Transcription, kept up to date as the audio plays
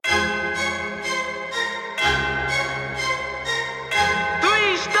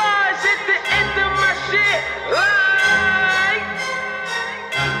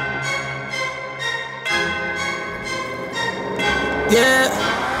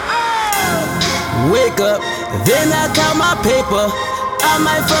Wake up, then I count my paper. I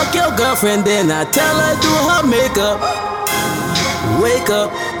might fuck your girlfriend, then I tell her do her makeup. Wake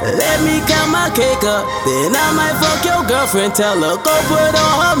up, let me count my cake up. Then I might fuck your girlfriend, tell her go put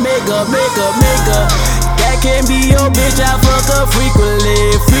on her makeup, makeup. That can't be your bitch, I fuck her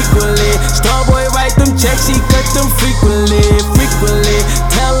frequently. Starboy write them checks, he cut them frequently.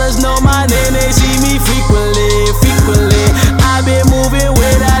 Tell us know my name, they see me frequently. I been moving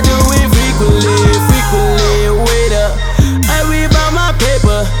weight, I do it frequently. Wait up, I read about my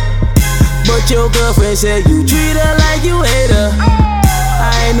paper, but your girlfriend said you treat her like you hate her.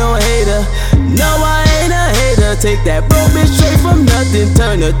 I ain't no hater, no I ain't a hater. Take that broke bitch straight from nothing,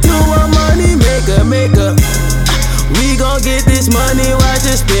 turn her to a money maker. We gon' get this money, watch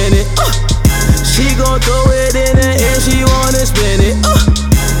her spend it. She gon' throw it in the air, she wanna spend it.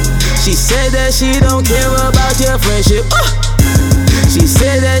 She said that she don't care about your friendship. She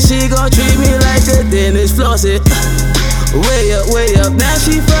said that she gon' treat me like a dentist, floss it. Way up, now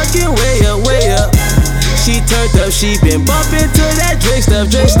she fucking way up. She turned up, she been bumping to that Drake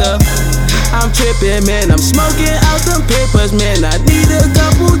stuff. I'm trippin', man, I'm smoking out them papers, man. I need a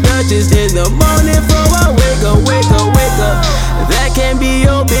couple Dutches in the morning before I wake up. That can't be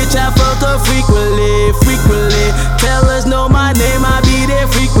your bitch, I fuck her frequently. Tell us know my name, I be there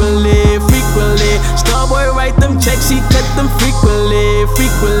frequently. Starboy write them checks, he cut them frequently.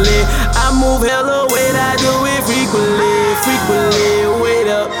 I move hella weight, I do it frequently. Wait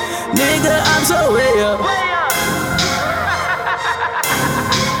up, nigga, I'm so way up.